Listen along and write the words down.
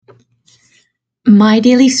My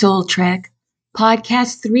Daily Soul Trek,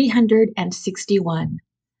 Podcast 361,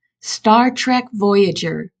 Star Trek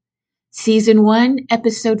Voyager, Season 1,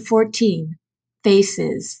 Episode 14,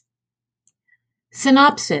 Faces.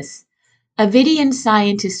 Synopsis. A Vidian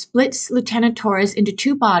scientist splits Lieutenant Torres into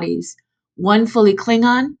two bodies, one fully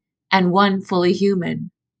Klingon and one fully human.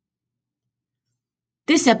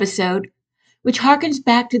 This episode, which harkens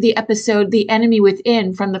back to the episode The Enemy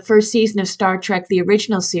Within from the first season of Star Trek, the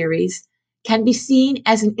original series, can be seen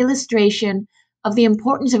as an illustration of the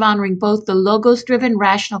importance of honoring both the logos-driven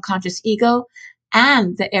rational conscious ego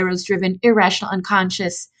and the eros-driven irrational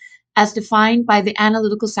unconscious, as defined by the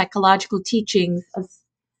analytical psychological teachings of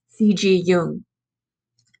C.G. Jung.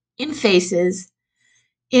 In Faces,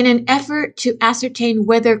 in an effort to ascertain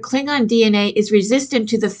whether Klingon DNA is resistant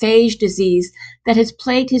to the phage disease that has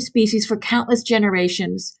plagued his species for countless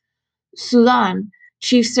generations, Sulan,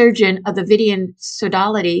 chief surgeon of the Vidian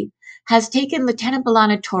Sodality, has taken Lieutenant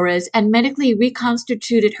B'Elanna Torres and medically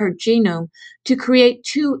reconstituted her genome to create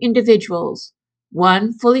two individuals,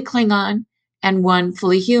 one fully Klingon and one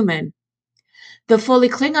fully human. The fully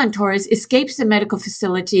Klingon Torres escapes the medical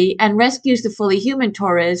facility and rescues the fully human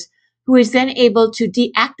Torres, who is then able to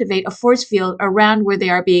deactivate a force field around where they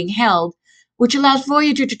are being held, which allows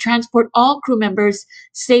Voyager to transport all crew members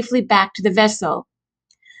safely back to the vessel.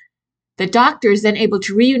 The Doctor is then able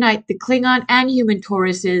to reunite the Klingon and human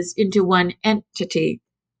Tauruses into one entity.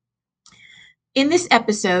 In this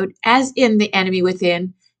episode, as in The Enemy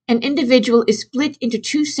Within, an individual is split into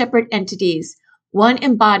two separate entities, one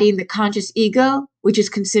embodying the conscious ego, which is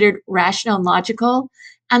considered rational and logical,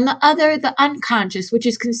 and the other the unconscious, which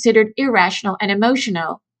is considered irrational and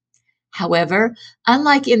emotional. However,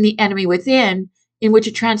 unlike in The Enemy Within, in which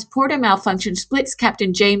a transporter malfunction splits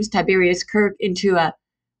Captain James Tiberius Kirk into a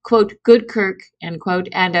quote, good Kirk, end quote,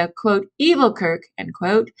 and a quote, evil Kirk, end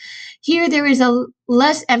quote, here there is a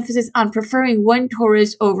less emphasis on preferring one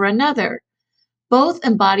Torres over another. Both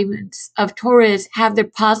embodiments of Torres have their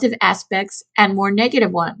positive aspects and more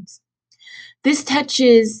negative ones. This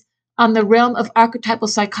touches on the realm of archetypal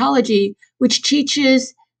psychology, which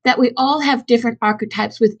teaches that we all have different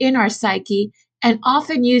archetypes within our psyche and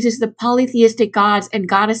often uses the polytheistic gods and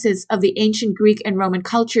goddesses of the ancient Greek and Roman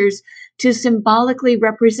cultures to symbolically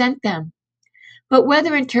represent them. But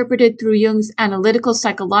whether interpreted through Jung's analytical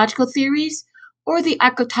psychological theories or the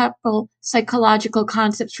archetypal psychological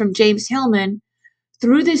concepts from James Hillman,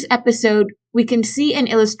 through this episode, we can see an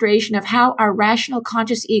illustration of how our rational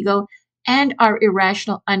conscious ego and our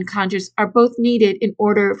irrational unconscious are both needed in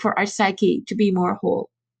order for our psyche to be more whole.